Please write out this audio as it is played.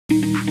Well,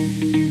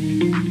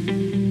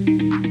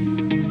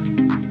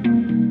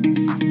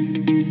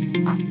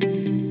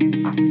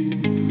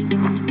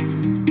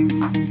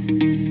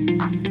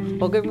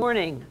 good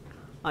morning.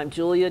 I'm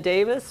Julia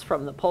Davis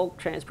from the Polk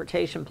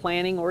Transportation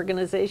Planning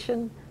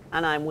Organization,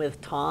 and I'm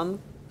with Tom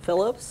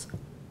Phillips.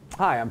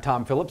 Hi, I'm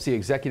Tom Phillips, the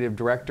Executive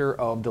Director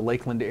of the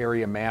Lakeland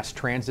Area Mass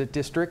Transit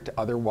District,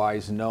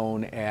 otherwise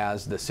known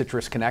as the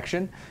Citrus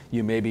Connection.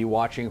 You may be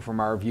watching from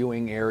our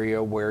viewing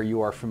area where you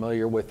are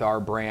familiar with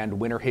our brand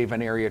Winter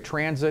Haven Area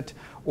Transit,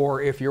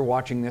 or if you're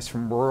watching this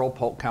from rural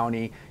Polk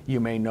County, you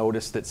may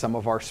notice that some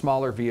of our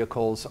smaller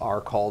vehicles are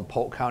called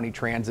Polk County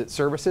Transit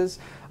Services.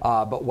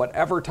 But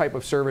whatever type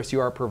of service you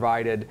are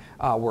provided,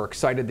 we're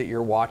excited that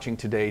you're watching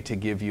today to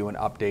give you an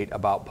update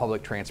about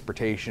public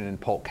transportation in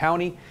Polk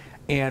County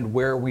and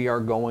where we are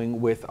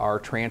going with our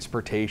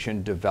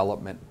transportation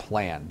development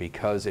plan,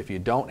 because if you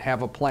don't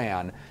have a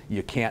plan,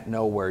 you can't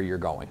know where you're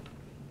going.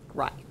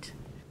 Right.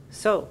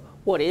 So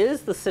what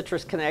is the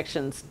Citrus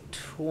Connections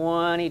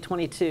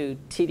 2022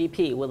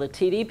 TDP? Well, the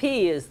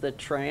TDP is the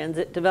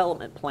Transit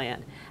Development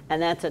Plan,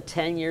 and that's a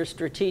 10-year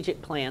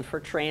strategic plan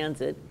for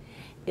transit.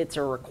 It's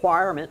a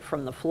requirement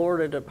from the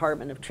Florida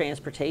Department of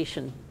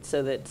Transportation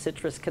so that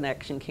Citrus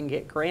Connection can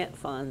get grant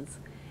funds,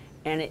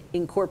 and it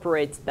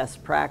incorporates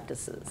best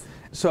practices.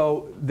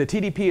 So the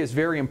TDP is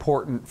very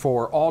important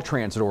for all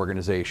transit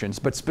organizations,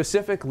 but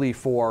specifically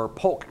for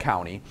Polk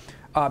County,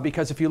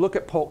 because if you look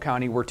at Polk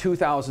County, we're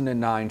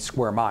 2,009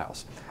 square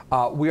miles.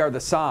 We are the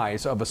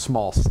size of a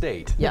small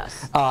state.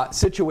 Yes.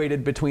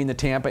 Situated between the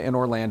Tampa and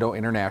Orlando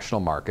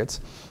international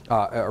markets,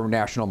 or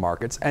national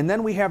markets. And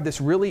then we have this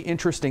really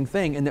interesting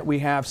thing in that we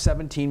have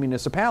 17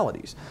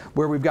 municipalities,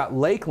 where we've got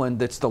Lakeland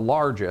that's the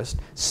largest,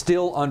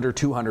 still under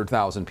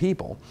 200,000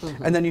 people.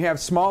 Mm-hmm. And then you have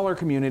smaller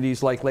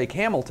communities like Lake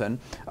Hamilton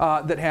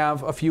that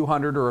have a few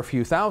hundred or a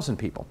few thousand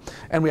people.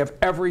 And we have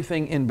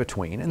everything in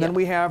between. And then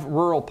we have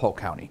rural Polk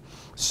County.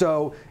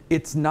 So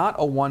it's not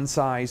a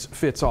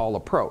one-size-fits-all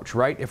approach,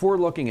 right? If we're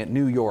looking at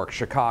New York,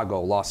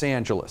 Chicago, Los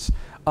Angeles,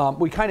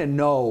 we kind of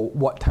know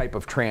what type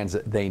of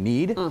transit they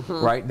need,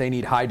 right? They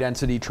need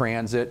high-density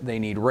transit, they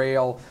need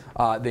rail,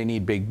 they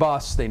need big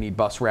bus, they need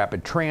bus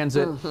rapid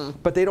transit,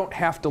 but they don't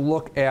have to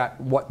look at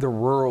what the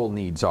rural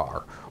needs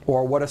are,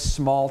 or what a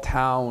small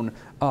town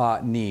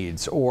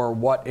needs, or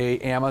what a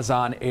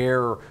Amazon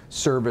Air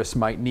service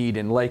might need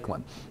in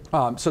Lakeland.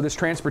 So this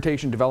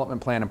transportation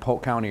development plan in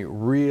Polk County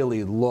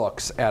really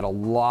looks at a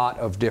lot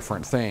of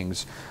different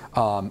things,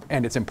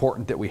 and it's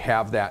important that we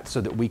have that so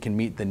that we can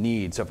meet the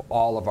needs of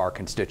all of our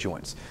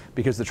constituents,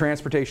 because the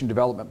transportation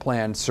development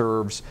plan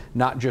serves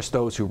not just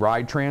those who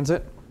ride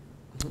transit,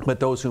 but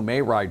those who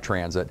may ride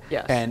transit.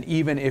 Yes. And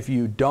even if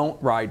you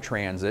don't ride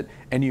transit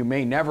and you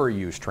may never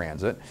use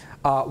transit,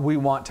 we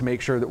want to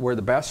make sure that we're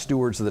the best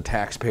stewards of the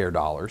taxpayer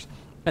dollars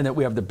and that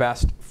we have the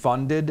best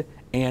funded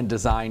and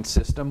designed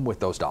system with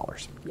those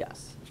dollars.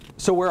 Yes.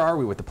 So where are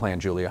we with the plan,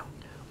 Julia?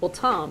 Well,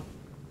 Tom,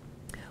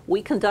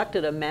 we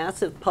conducted a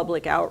massive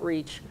public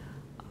outreach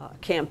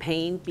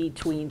campaign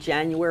between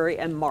January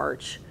and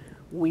March.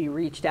 We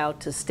reached out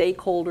to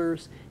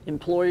stakeholders,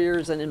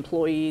 employers and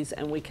employees,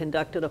 and we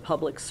conducted a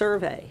public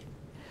survey.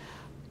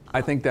 I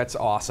think that's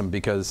awesome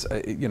because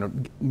you know,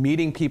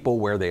 meeting people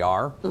where they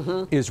are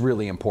is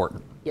really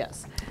important.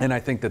 Yes. And I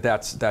think that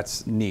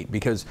that's neat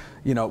because,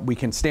 you know, we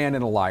can stand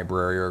in a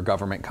library or a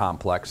government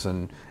complex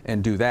and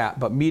do that,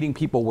 but meeting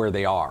people where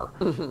they are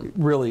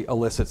really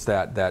elicits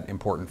that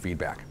important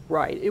feedback.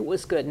 Right, it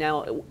was good.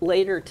 Now,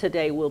 later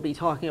today we'll be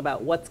talking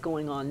about what's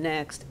going on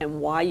next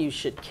and why you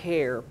should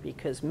care,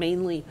 because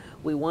mainly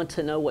we want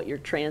to know what your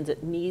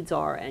transit needs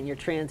are and your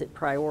transit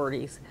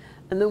priorities.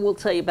 And then we'll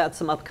tell you about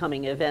some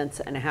upcoming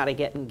events and how to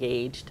get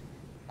engaged.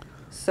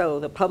 So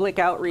the public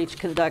outreach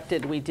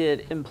conducted, we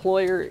did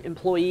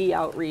employee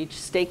outreach,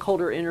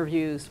 stakeholder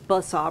interviews,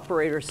 bus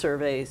operator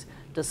surveys,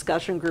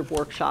 discussion group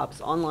workshops,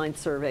 online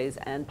surveys,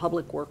 and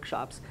public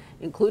workshops,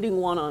 including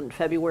one on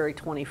February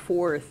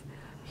 24th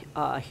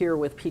here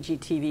with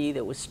PGTV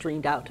that was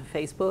streamed out to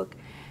Facebook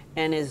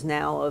and is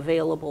now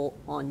available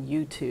on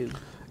YouTube.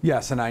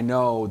 Yes, and I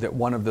know that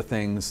one of the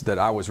things that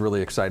I was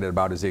really excited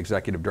about as the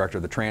executive director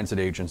of the transit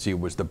agency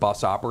was the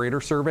bus operator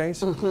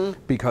surveys,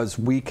 because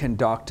we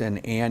conduct an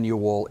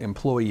annual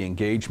employee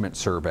engagement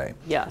survey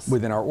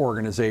within our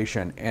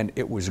organization, and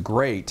it was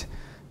great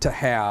to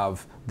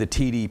have the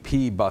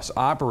TDP bus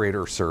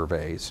operator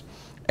surveys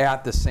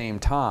at the same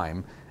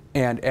time,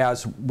 and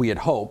as we had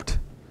hoped,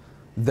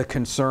 the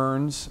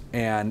concerns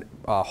and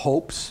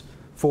hopes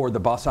for the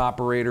bus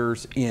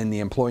operators in the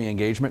employee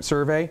engagement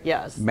survey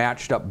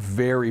matched up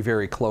very,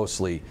 very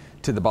closely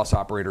to the bus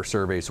operator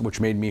surveys, which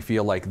made me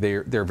feel like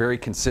they're very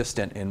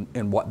consistent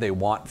in what they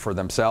want for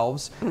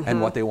themselves and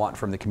what they want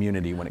from the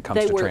community when it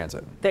comes to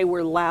transit. They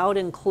were loud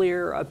and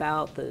clear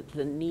about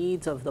the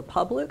needs of the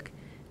public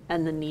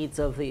and the needs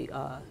of the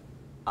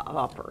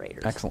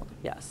operators. Excellent.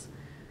 Yes.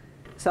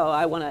 So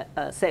I want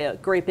to say a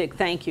great big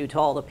thank you to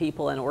all the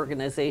people and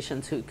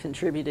organizations who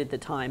contributed the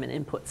time and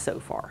input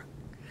so far.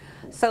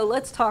 So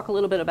let's talk a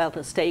little bit about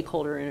the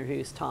stakeholder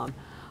interviews, Tom.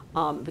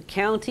 The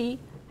county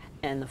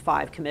and the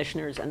 5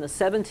 commissioners and the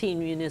 17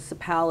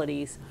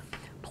 municipalities,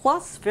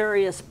 plus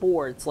various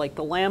boards like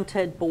the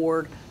LAMTED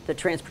board, the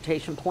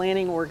Transportation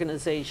Planning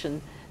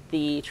Organization,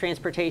 the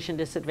Transportation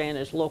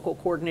Disadvantaged Local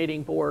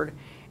Coordinating Board,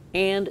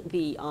 and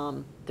the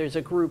there's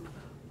a group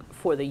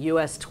for the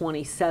US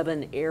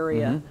 27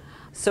 area.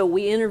 So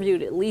we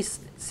interviewed at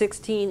least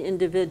 16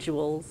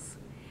 individuals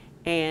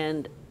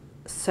and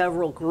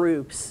several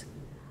groups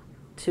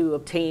to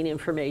obtain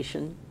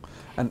information.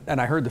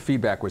 And I heard the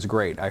feedback was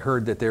great. I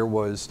heard that there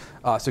was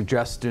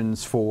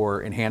suggestions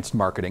for enhanced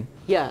marketing.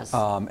 Yes.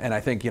 And I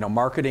think,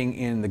 marketing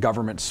in the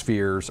government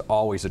sphere is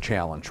always a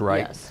challenge,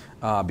 right? Yes.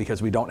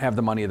 Because we don't have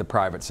the money of the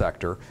private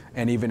sector.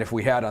 And even if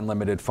we had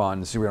unlimited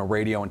funds,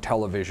 radio and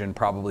television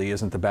probably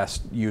isn't the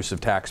best use of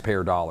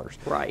taxpayer dollars.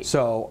 Right.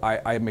 So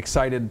I'm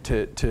excited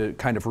to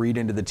kind of read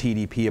into the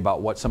TDP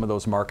about what some of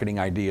those marketing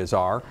ideas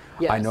are.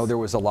 Yes. I know there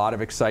was a lot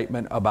of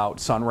excitement about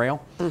Sunrail.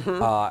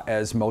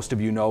 As most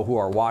of you know who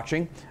are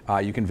watching,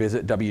 you can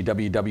visit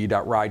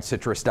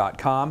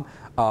www.ridecitrus.com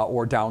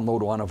or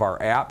download one of our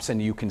apps,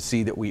 and you can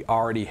see that we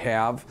already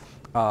have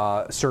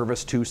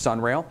service to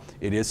Sunrail.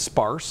 It is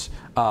sparse,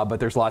 but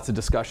there's lots of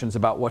discussions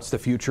about what's the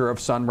future of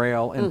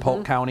Sunrail in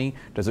Polk County.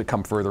 Does it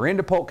come further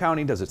into Polk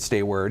County? Does it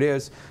stay where it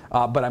is?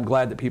 But I'm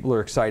glad that people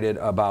are excited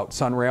about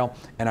Sunrail,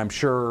 and I'm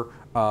sure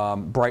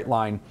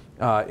Brightline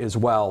as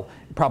well.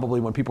 Probably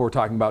when people were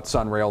talking about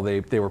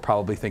Sunrail, they were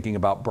probably thinking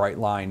about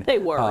Brightline. They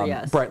were,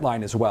 yes.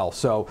 Brightline as well.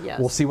 So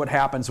yes. We'll see what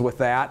happens with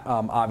that.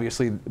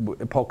 Obviously,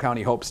 Polk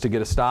County hopes to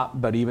get a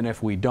stop, but even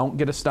if we don't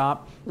get a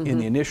stop in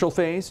the initial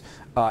phase,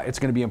 it's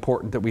going to be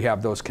important that we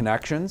have those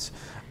connections.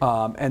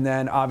 And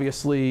then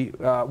obviously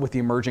with the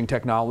emerging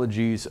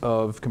technologies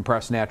of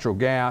compressed natural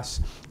gas,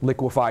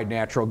 liquefied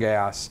natural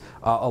gas,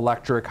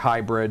 electric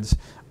hybrids,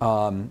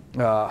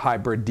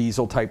 hybrid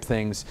diesel type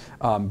things.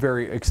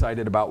 Very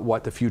excited about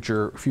what the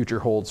future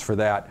holds for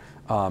that.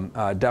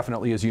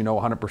 Definitely, as you know,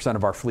 100%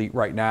 of our fleet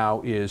right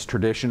now is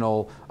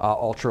traditional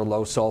ultra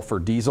low sulfur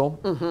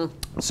diesel.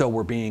 So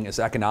we're being as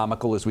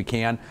economical as we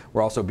can.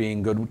 We're also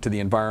being good to the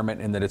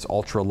environment in that it's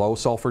ultra low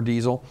sulfur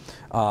diesel.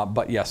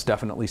 But yes,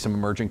 definitely some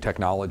emerging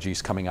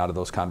technologies coming out of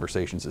those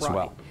conversations as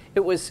well.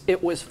 It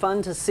was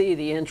fun to see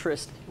the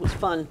interest. It was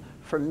fun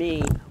for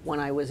me when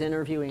I was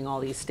interviewing all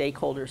these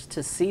stakeholders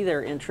to see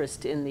their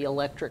interest in the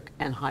electric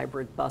and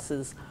hybrid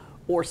buses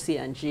or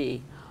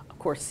CNG. Of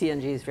course,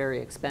 CNG is very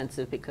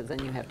expensive because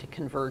then you have to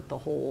convert the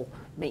whole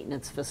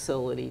maintenance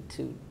facility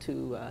to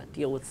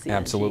deal with CNG.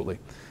 Absolutely.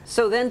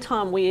 So then,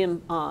 Tom, we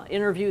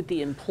interviewed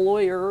the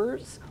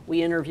employers.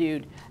 We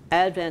interviewed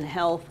Advent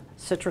Health,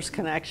 Citrus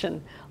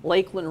Connection,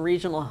 Lakeland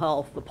Regional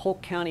Health, the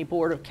Polk County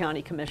Board of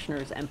County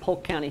Commissioners, and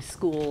Polk County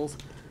Schools.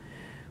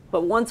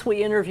 But once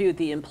we interviewed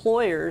the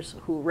employers,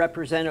 who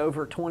represent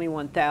over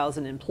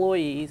 21,000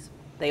 employees,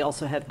 they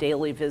also have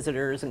daily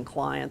visitors and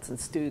clients and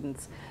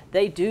students.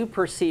 They do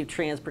perceive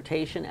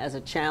transportation as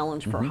a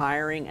challenge for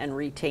hiring and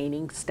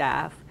retaining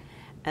staff.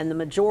 And the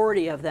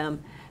majority of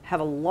them have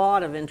a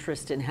lot of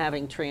interest in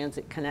having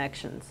transit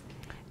connections.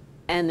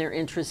 And they're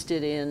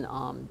interested in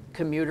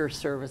commuter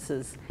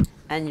services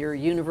and your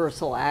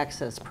universal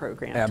access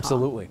program.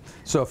 Absolutely. Tom.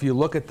 So if you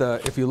look at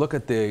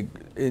the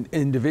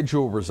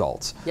individual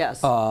results, yes.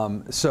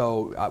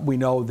 So we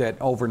know that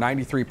over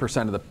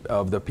 93%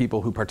 of the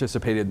people who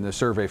participated in the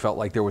survey felt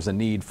like there was a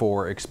need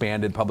for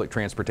expanded public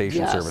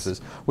transportation services,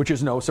 which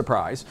is no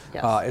surprise.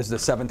 As the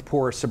 7th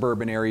poorest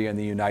suburban area in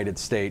the United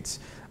States,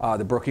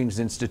 the Brookings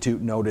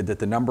Institute noted that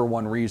the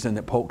 #1 reason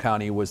that Polk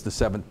County was the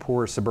 7th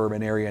poorest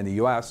suburban area in the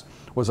U.S.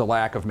 was a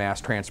lack of mass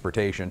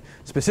transportation,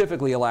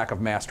 specifically a lack of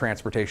mass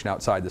transportation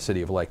outside the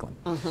city of Lakeland.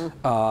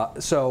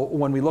 So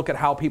when we look at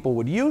how people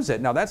would use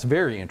it, now that's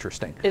very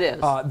interesting. It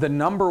is. The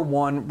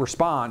 #1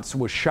 response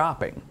was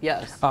shopping.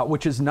 Yes.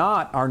 Which is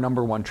not our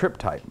 #1 trip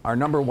type. Our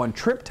 #1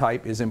 trip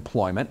type is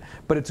employment,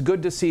 but it's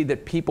good to see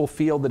that people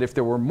feel that if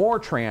there were more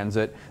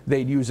transit,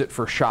 they'd use it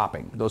for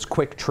shopping, those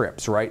quick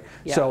trips, right?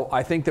 Yeah. So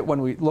I think that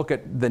when we look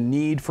at the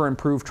need for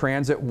improved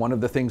transit, one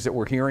of the things that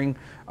we're hearing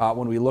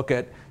when we look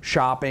at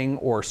shopping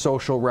or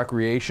social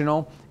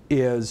recreational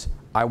is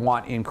I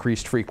want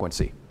increased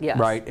frequency,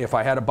 right? If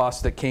I had a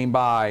bus that came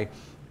by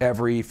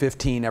every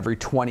 15, every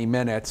 20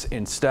 minutes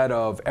instead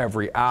of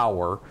every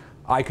hour,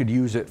 I could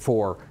use it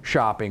for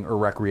shopping or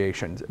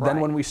recreation. Then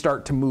when we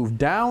start to move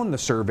down the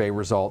survey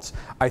results,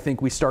 I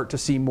think we start to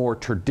see more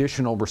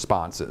traditional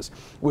responses,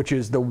 which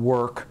is the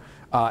work,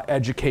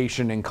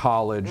 education in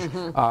college,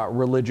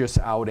 religious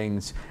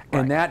outings,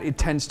 and that it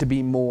tends to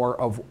be more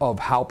of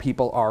how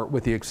people are,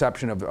 with the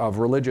exception of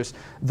religious.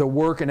 The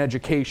work and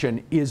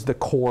education is the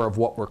core of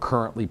what we're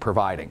currently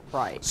providing.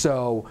 Right.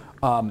 So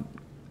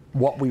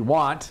what we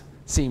want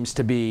seems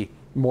to be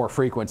more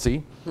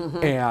frequency,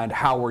 and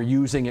how we're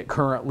using it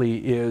currently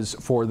is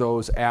for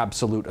those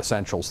absolute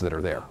essentials that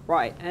are there.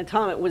 Right. And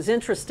Tom, it was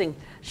interesting.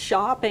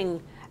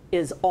 Shopping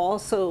is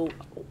also,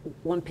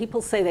 when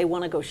people say they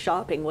want to go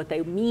shopping, what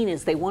they mean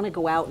is they want to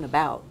go out and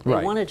about.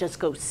 They want to just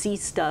go see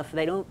stuff.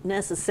 They don't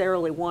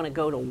necessarily want to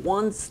go to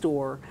one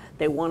store.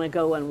 They want to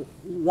go and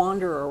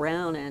wander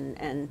around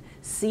and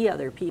see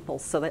other people.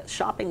 So that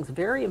shopping's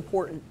very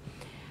important.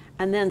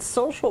 And then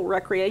social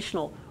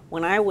recreational,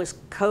 when I was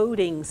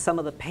coding some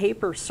of the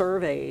paper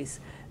surveys,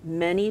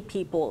 many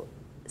people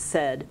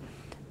said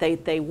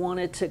they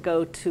wanted to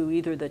go to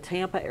either the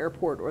Tampa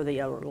airport or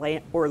the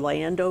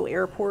Orlando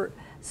airport.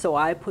 So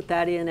I put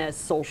that in as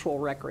social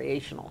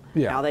recreational.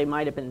 Yeah. Now they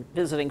might have been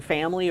visiting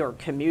family or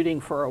commuting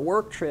for a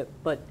work trip,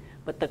 but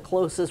the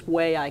closest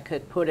way I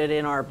could put it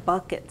in our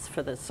buckets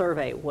for the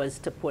survey was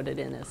to put it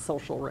in as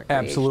social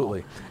recreational.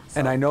 Absolutely. So,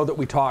 and I know that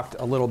we talked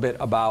a little bit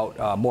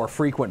about more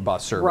frequent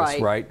bus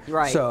service, right?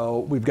 Right.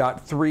 So we've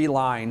got 3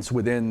 lines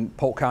within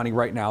Polk County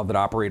right now that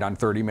operate on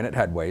 30-minute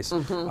headways.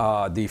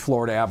 The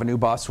Florida Avenue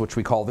bus, which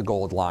we call the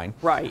Gold Line.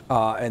 Right.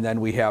 And then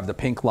we have the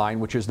Pink Line,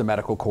 which is the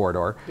medical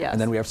corridor. Yes.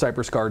 And then we have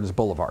Cypress Gardens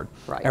Boulevard.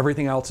 Right.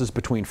 Everything else is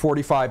between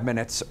 45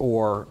 minutes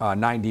or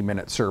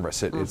 90-minute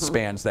service. It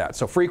spans that.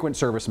 So frequent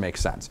service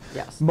makes sense.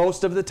 Yes.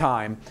 Most of the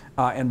time,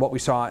 and what we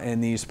saw in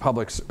these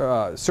public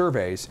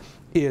surveys,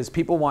 is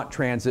people want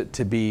transit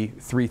to be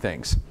 3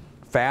 things: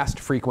 fast,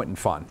 frequent, and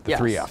fun, the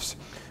 3 Fs.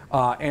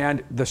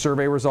 And the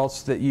survey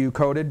results that you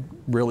coded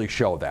really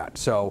show that.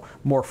 So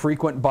more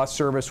frequent bus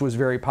service was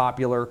very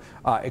popular.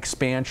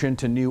 Expansion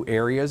to new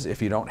areas. If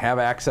you don't have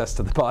access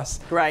to the bus,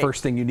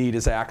 first thing you need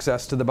is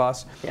access to the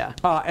bus. Yeah.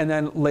 And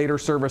then later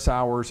service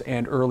hours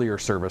and earlier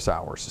service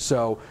hours.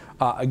 So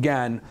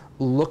again,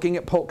 looking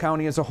at Polk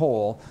County as a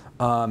whole,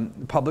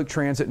 public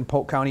transit in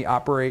Polk County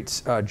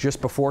operates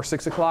just before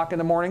 6 o'clock in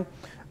the morning.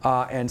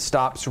 And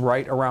stops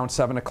right around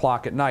 7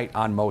 o'clock at night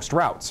on most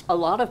routes. A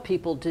lot of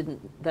people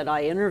that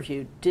I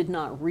interviewed did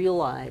not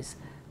realize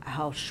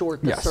how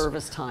short the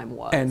service time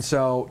was. And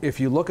so if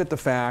you look at the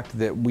fact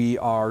that we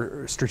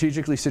are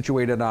strategically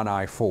situated on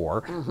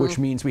I-4, which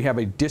means we have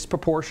a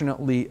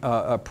disproportionately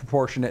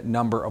proportionate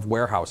number of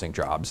warehousing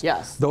jobs.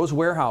 Yes. Those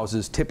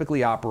warehouses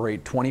typically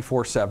operate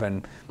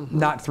 24/7,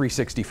 not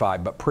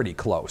 365, but pretty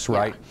close,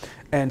 right?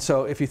 And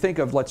so if you think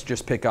of, let's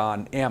just pick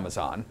on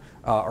Amazon,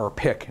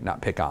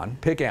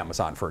 pick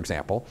Amazon, for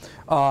example.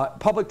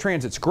 Public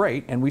transit's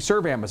great, and we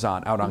serve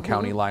Amazon out on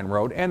County Line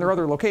Road and their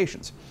other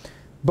locations.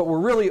 But we're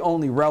really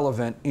only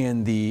relevant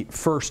in the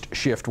first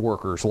shift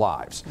workers'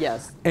 lives.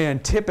 Yes.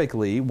 And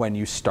typically, when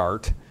you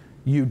start,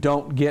 you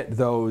don't get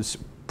those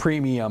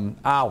premium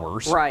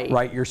hours.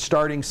 Right. You're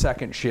starting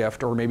second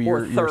shift, or maybe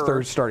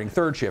you're starting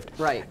third shift.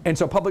 Right. And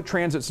so public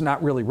transit's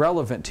not really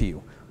relevant to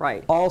you.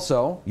 Right.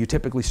 Also, you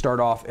typically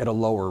start off at a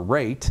lower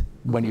rate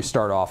when you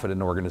start off at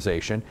an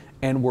organization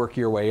and work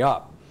your way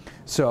up.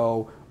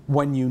 So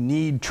when you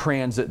need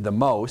transit the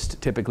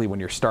most, typically when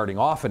you're starting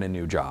off in a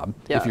new job,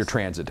 if you're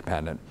transit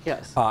dependent,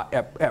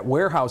 at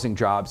warehousing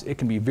jobs, it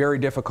can be very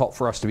difficult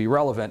for us to be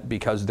relevant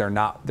because they're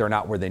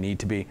not where they need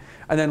to be.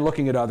 And then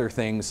looking at other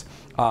things,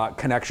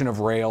 connection of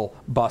rail,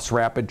 bus,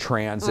 rapid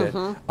transit,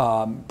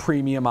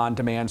 premium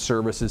on-demand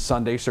services,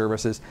 Sunday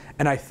services.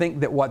 And I think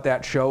that what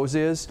that shows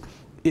is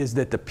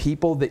that the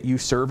people that you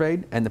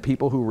surveyed and the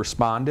people who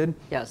responded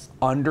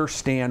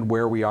understand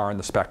where we are in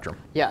the spectrum.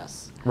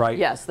 Yes. Right?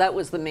 Yes, that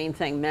was the main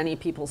thing. Many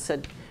people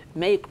said,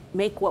 make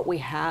what we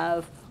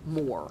have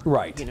more.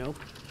 Right. You know?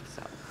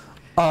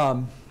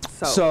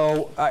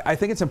 So I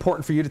think it's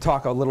important for you to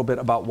talk a little bit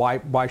about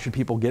why should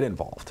people get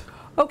involved.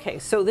 Okay,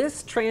 so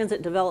this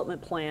transit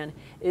development plan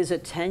is a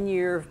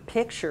 10-year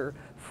picture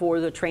for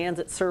the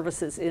transit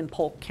services in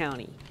Polk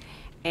County.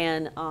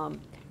 And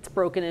it's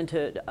broken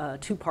into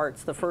 2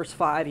 parts, the first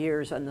 5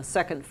 years and the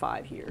second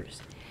 5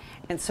 years.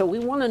 And so we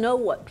want to know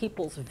what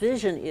people's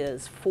vision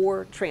is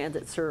for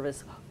transit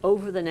service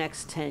over the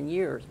next 10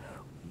 years.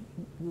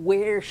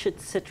 Where should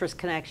Citrus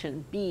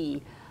Connection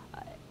be?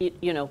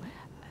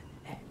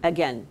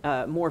 Again,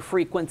 more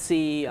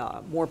frequency,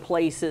 more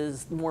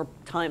places, more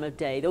time of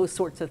day, those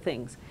sorts of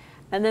things.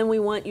 And then we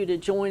want you to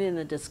join in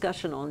the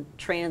discussion on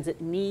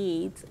transit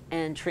needs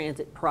and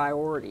transit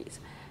priorities.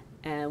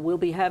 And we'll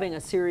be having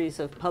a series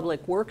of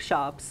public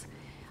workshops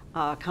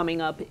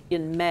coming up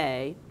in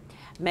May.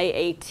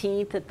 May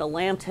 18th at the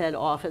Lambhead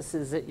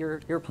offices at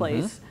your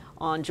place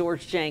on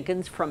George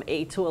Jenkins from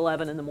 8 to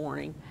 11 in the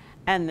morning.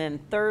 And then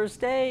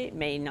Thursday,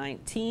 May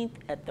 19th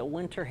at the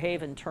Winter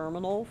Haven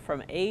Terminal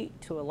from 8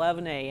 to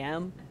 11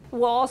 a.m.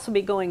 We'll also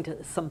be going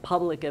to some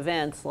public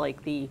events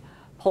like the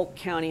Polk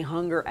County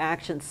Hunger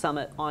Action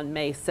Summit on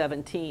May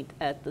 17th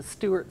at the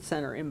Stewart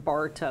Center in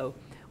Bartow.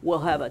 We'll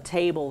have a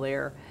table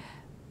there.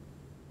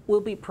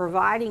 We'll be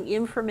providing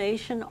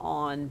information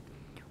on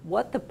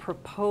what the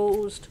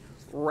proposed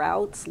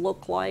routes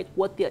look like,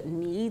 what the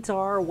needs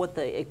are, what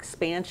the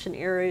expansion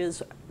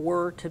areas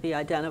were to be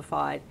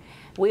identified.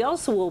 We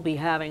also will be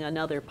having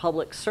another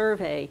public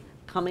survey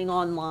coming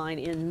online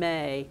in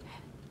May.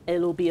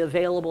 It'll be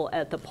available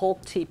at the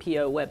Polk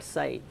TPO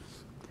website.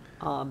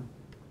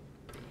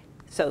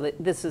 So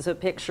this is a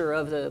picture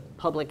of the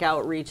public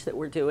outreach that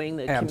we're doing,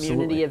 the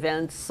community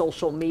events,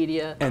 social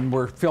media. And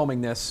we're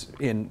filming this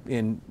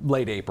in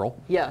late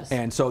April. Yes.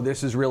 And so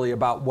this is really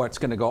about what's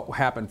going to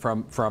happen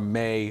from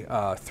May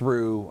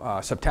through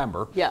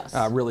September. Yes.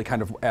 Really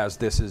kind of as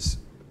this is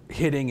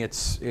hitting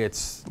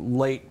its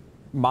late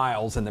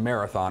miles in the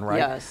marathon, right?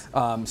 Yes.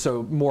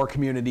 So more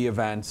community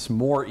events,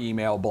 more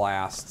email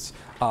blasts,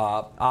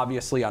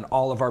 Obviously, on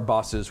all of our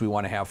buses, we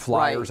want to have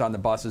flyers on the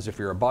buses. If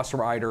you're a bus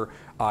rider,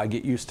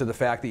 get used to the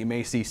fact that you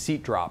may see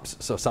seat drops.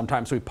 So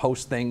sometimes we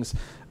post things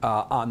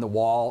on the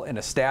wall in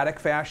a static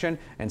fashion,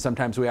 and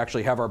sometimes we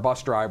actually have our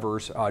bus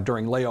drivers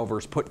during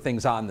layovers put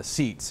things on the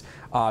seats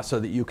so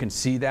that you can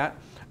see that.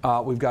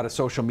 We've got a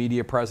social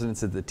media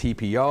presence at the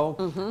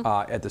TPO,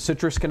 at the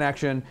Citrus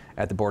Connection,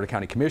 at the Board of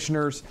County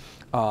Commissioners,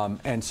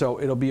 and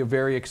so it'll be a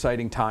very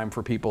exciting time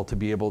for people to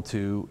be able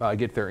to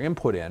get their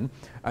input in.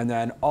 And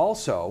then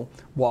also,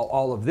 while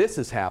all of this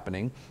is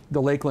happening,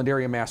 the Lakeland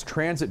Area Mass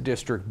Transit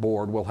District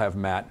Board will have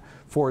met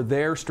for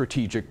their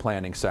strategic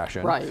planning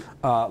session,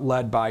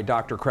 led by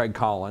Dr. Craig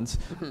Collins,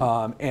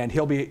 and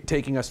he'll be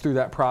taking us through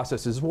that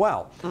process as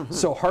well.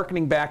 So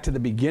hearkening back to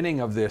the beginning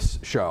of this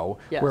show,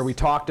 where we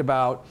talked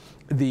about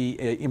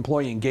the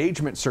employee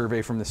engagement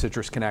survey from the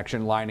Citrus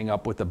Connection lining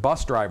up with the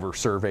bus driver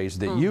surveys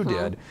that you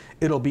did,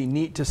 it'll be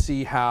neat to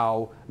see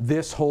how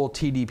this whole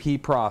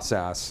TDP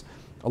process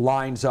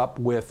lines up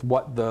with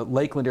what the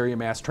Lakeland Area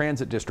Mass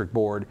Transit District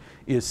Board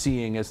is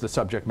seeing as the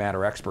subject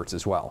matter experts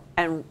as well.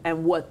 And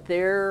what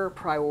their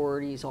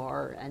priorities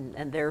are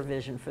and their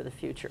vision for the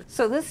future.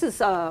 So this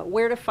is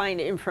where to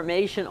find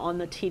information on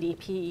the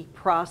TDP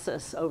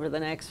process over the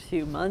next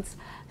few months,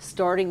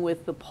 starting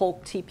with the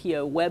Polk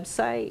TPO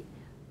website,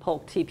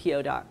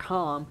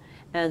 polktpo.com,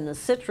 and the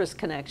Citrus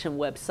Connection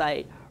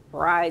website,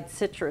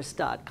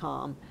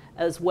 ridecitrus.com,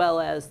 as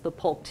well as the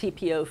Polk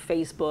TPO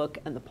Facebook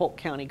and the Polk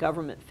County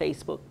Government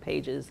Facebook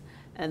pages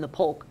and the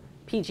Polk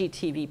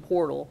PGTV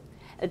portal.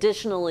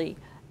 Additionally,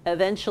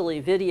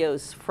 eventually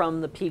videos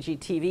from the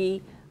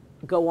PGTV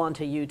go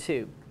onto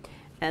YouTube.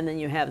 And then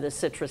you have the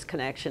Citrus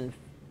Connection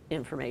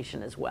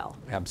information as well.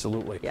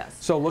 Absolutely. Yes.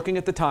 So looking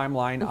at the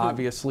timeline,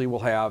 obviously we'll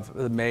have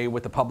May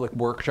with the public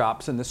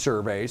workshops and the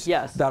surveys.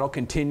 Yes. That'll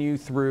continue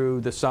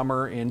through the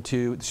summer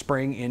into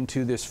spring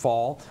into this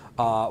fall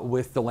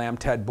with the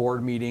LAM-TED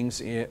board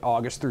meetings in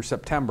August through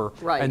September.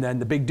 Right. And then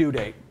the big due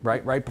date,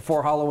 right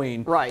before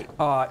Halloween,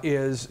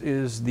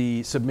 is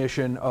the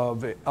submission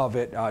of it,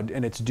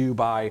 and it's due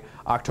by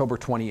October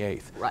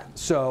 28th. Right.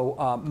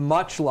 So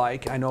much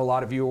like, I know a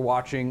lot of you are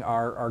watching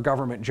our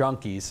government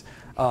junkies,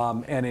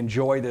 and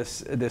enjoy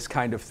this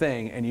kind of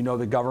thing, and you know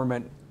the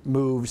government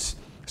moves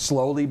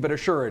slowly but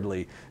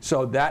assuredly.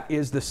 So that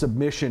is the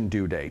submission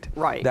due date.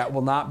 Right. That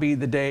will not be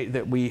the date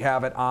that we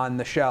have it on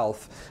the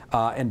shelf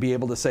and be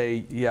able to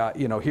say, yeah,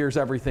 you know, here's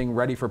everything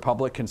ready for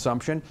public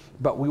consumption.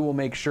 But we will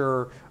make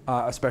sure,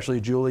 especially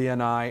Julia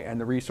and I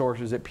and the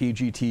resources at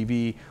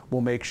PGTV,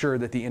 will make sure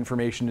that the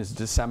information is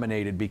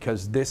disseminated,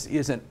 because this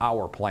isn't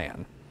our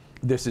plan.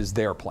 This is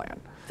their plan.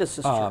 This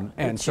is true.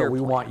 And so we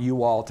want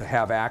you all to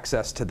have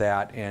access to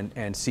that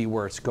and see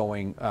where it's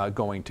going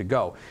to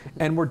go.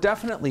 And we're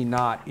definitely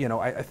not, you know,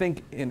 I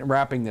think in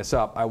wrapping this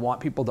up, I want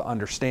people to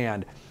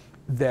understand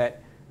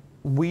that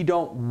we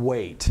don't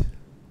wait,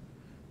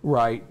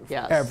 right,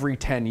 every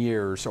 10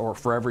 years or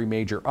for every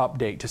major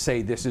update to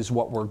say this is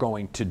what we're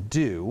going to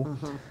do.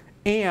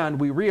 And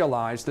we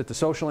realize that the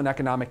social and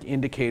economic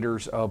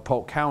indicators of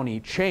Polk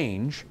County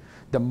change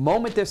the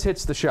moment this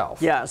hits the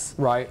shelf. Yes.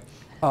 Right?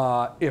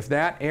 If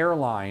that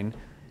airline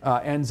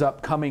ends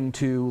up coming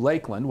to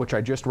Lakeland, which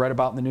I just read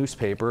about in the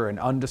newspaper, and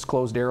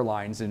undisclosed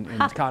airlines in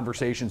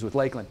conversations with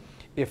Lakeland,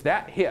 if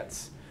that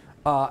hits,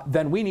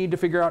 then we need to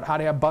figure out how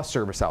to have bus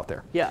service out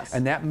there. Yes.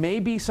 And that may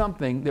be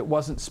something that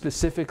wasn't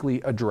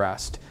specifically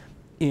addressed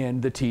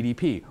in the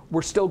TDP.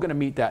 We're still going to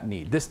meet that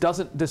need. This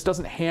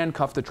doesn't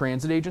handcuff the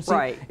transit agency.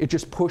 Right. It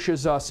just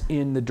pushes us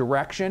in the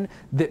direction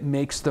that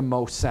makes the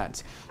most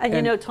sense. And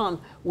you know, Tom,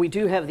 we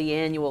do have the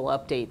annual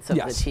updates of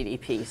the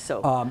TDP.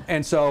 So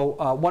and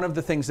so one of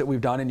the things that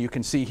we've done, and you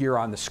can see here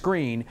on the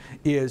screen,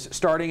 is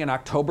starting in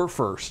October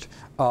 1st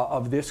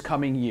of this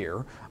coming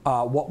year,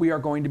 what we are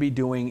going to be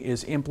doing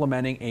is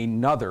implementing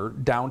another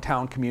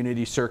downtown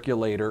community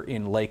circulator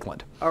in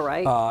Lakeland. All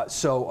right.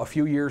 So a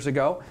few years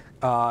ago,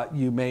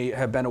 you may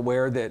have been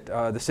aware that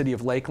the city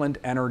of Lakeland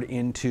entered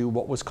into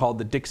what was called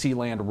the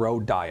Dixieland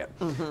Road Diet.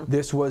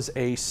 This was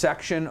a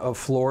section of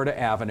Florida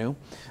Avenue,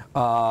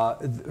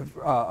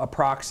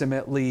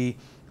 approximately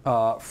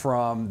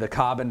from the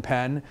Cobb and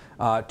Penn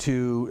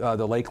to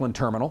the Lakeland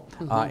Terminal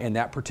in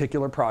that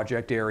particular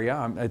project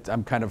area.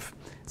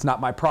 It's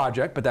not my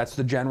project, but that's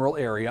the general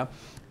area.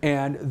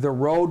 And the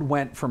road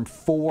went from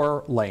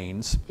 4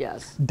 lanes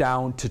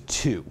down to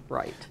 2.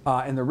 Right.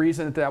 And the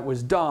reason that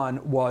was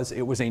done was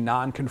it was a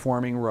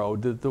non-conforming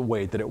road the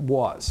way that it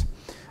was.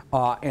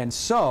 And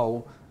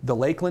so the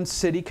Lakeland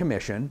City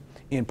Commission,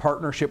 in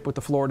partnership with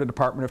the Florida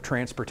Department of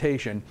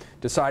Transportation,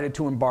 decided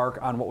to embark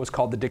on what was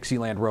called the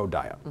Dixieland Road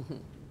Diet.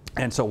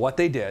 And so what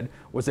they did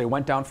was they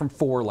went down from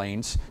 4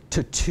 lanes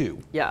to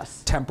 2.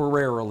 Yes.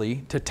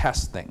 Temporarily to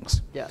test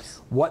things.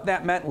 Yes. What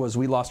that meant was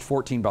we lost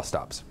 14 bus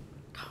stops.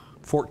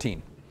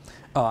 14.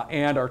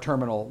 and our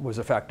terminal was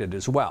affected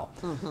as well.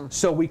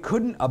 So we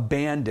couldn't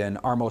abandon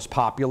our most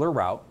popular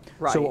route.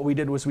 Right. So what we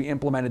did was we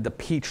implemented the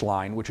Peach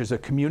Line, which is a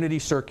community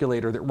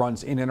circulator that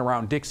runs in and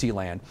around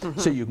Dixieland.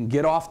 So you can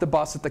get off the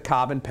bus at the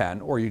Cobb and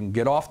Penn, or you can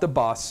get off the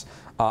bus,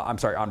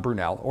 on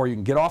Brunel, or you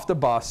can get off the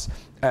bus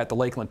at the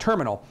Lakeland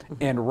Terminal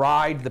and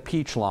ride the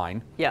Peach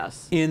Line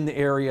in the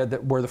area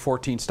where the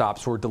 14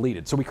 stops were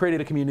deleted. So we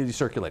created a community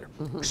circulator,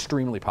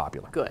 extremely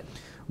popular. Good.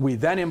 We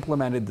then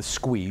implemented the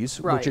Squeeze,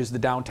 which is the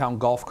downtown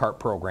golf cart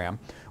program,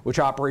 which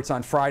operates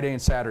on Friday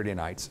and Saturday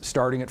nights,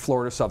 starting at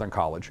Florida Southern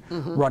College,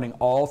 running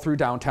all through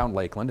downtown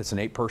Lakeland. It's an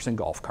 8-person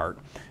golf cart,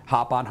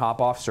 hop-on,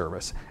 hop-off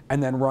service,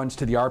 and then runs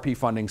to the RP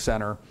Funding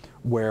Center,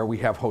 where we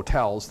have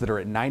hotels that are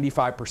at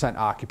 95%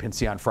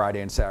 occupancy on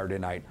Friday and Saturday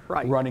night,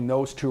 running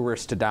those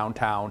tourists to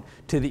downtown,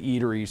 to the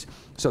eateries,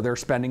 so they're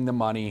spending the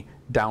money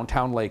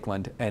downtown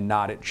Lakeland and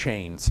not at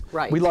chains.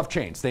 We love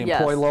chains. They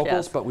employ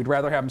locals, but we'd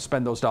rather have them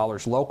spend those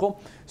dollars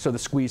local, so the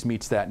Squeeze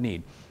meets that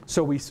need.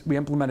 So we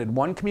implemented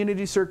one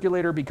community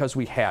circulator because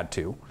we had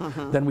to.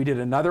 Then we did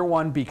another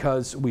one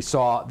because we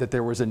saw that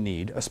there was a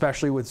need,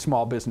 especially with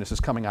small businesses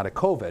coming out of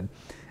COVID.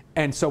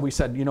 And so we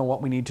said, you know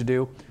what we need to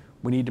do?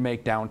 We need to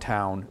make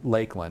downtown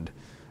Lakeland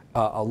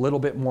a little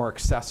bit more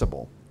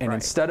accessible. And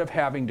instead of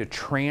having to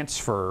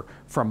transfer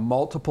from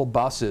multiple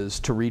buses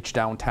to reach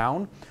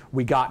downtown,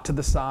 we got to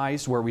the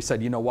size where we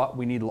said, you know what,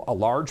 we need a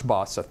large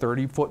bus, a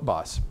 30-foot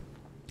bus,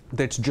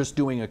 that's just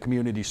doing a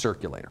community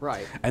circulator.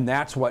 And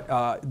that's what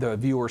the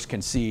viewers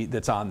can see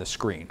that's on the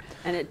screen.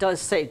 And it does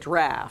say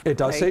draft. It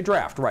does say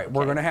draft,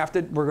 We're going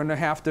to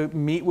have to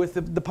meet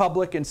with the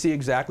public and see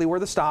exactly where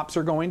the stops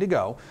are going to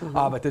go.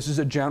 But this is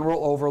a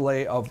general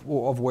overlay of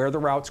where the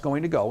route's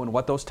going to go and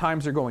what those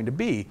times are going to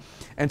be.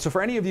 And so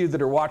for any of you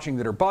that are watching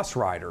that are bus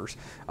riders,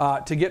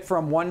 to get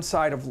from one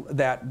side of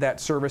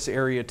that service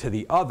area to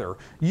the other,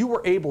 you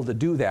were able to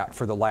do that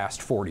for the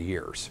last 40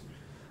 years.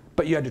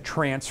 But you had to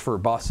transfer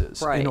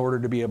buses in order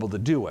to be able to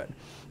do it.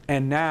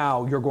 And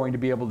now you're going to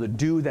be able to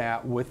do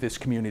that with this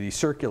community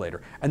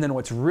circulator. And then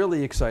what's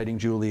really exciting,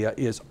 Julia,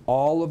 is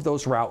all of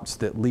those routes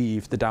that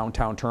leave the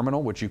downtown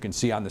terminal, which you can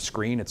see on the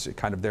screen, it's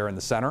kind of there in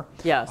the center,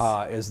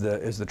 is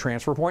the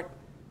transfer point.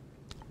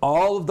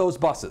 All of those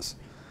buses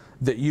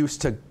that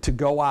used to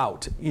go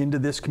out into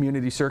this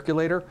community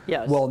circulator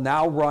will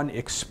now run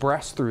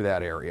express through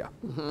that area,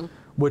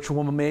 which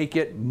will make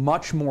it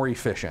much more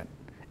efficient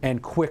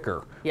and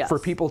quicker for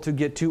people to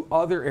get to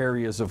other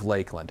areas of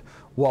Lakeland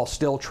while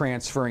still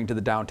transferring to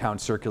the downtown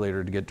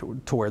circulator to get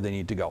to where they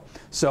need to go.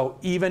 So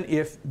even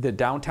if the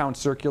downtown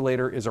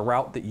circulator is a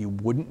route that you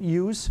wouldn't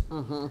use,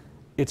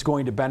 it's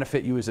going to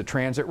benefit you as a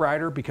transit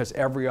rider, because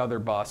every other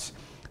bus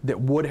that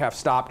would have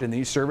stopped in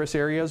these service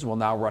areas will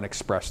now run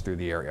express through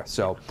the area.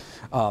 So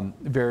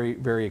very,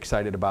 very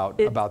excited about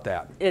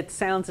that. It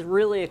sounds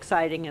really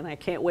exciting, and I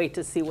can't wait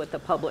to see what the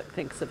public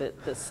thinks of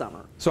it this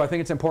summer. So I think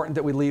it's important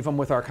that we leave them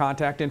with our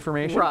contact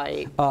information.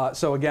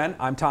 So again,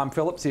 I'm Tom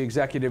Phillips, the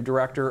Executive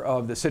Director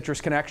of the Citrus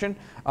Connection,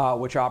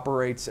 which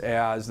operates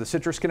as the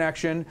Citrus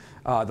Connection,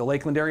 the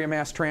Lakeland Area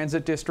Mass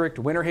Transit District,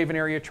 Winter Haven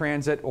Area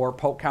Transit, or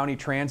Polk County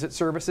Transit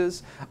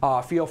Services.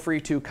 Feel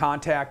free to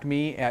contact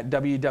me at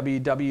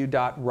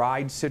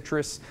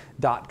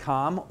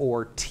www.ridecitrus.com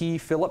or T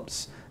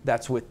Phillips,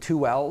 that's with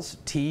 2 L's,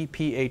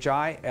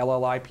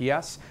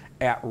 TPHILLIPS,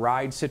 at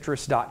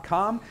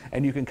ridecitrus.com,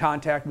 and you can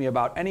contact me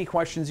about any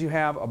questions you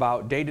have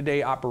about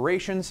day-to-day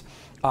operations,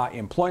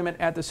 employment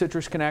at the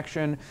Citrus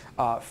Connection,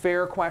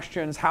 fare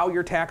questions, how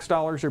your tax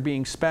dollars are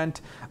being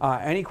spent,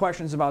 any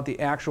questions about the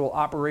actual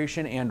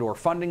operation and or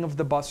funding of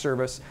the bus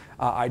service.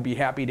 I'd be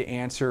happy to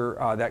answer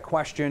that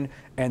question,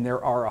 and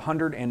there are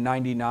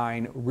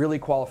 199 really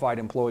qualified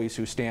employees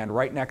who stand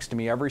right next to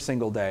me every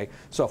single day.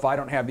 So if I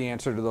don't have the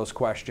answer to those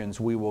questions,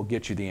 we will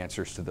get you the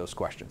answers to those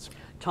questions.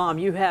 Tom,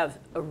 you have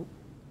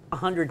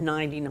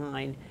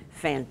 199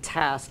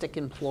 fantastic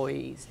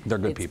employees. They're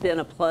good people. It's been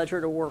a pleasure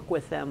to work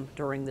with them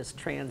during this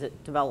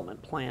Transit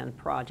Development Plan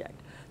project.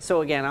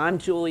 So again, I'm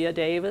Julia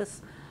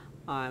Davis.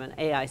 I'm an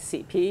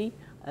AICP.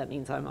 That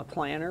means I'm a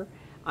planner.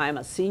 I'm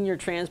a senior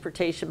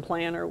transportation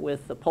planner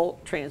with the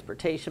Polk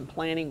Transportation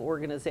Planning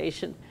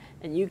Organization,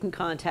 and you can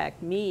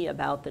contact me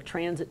about the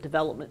Transit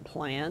Development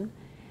Plan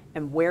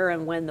and where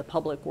and when the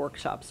public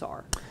workshops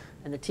are.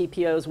 And the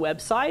TPO's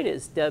website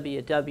is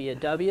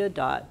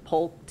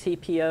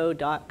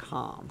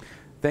www.polktpo.com.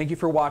 Thank you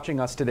for watching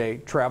us today.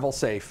 Travel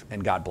safe,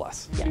 and God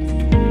bless.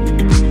 Yes.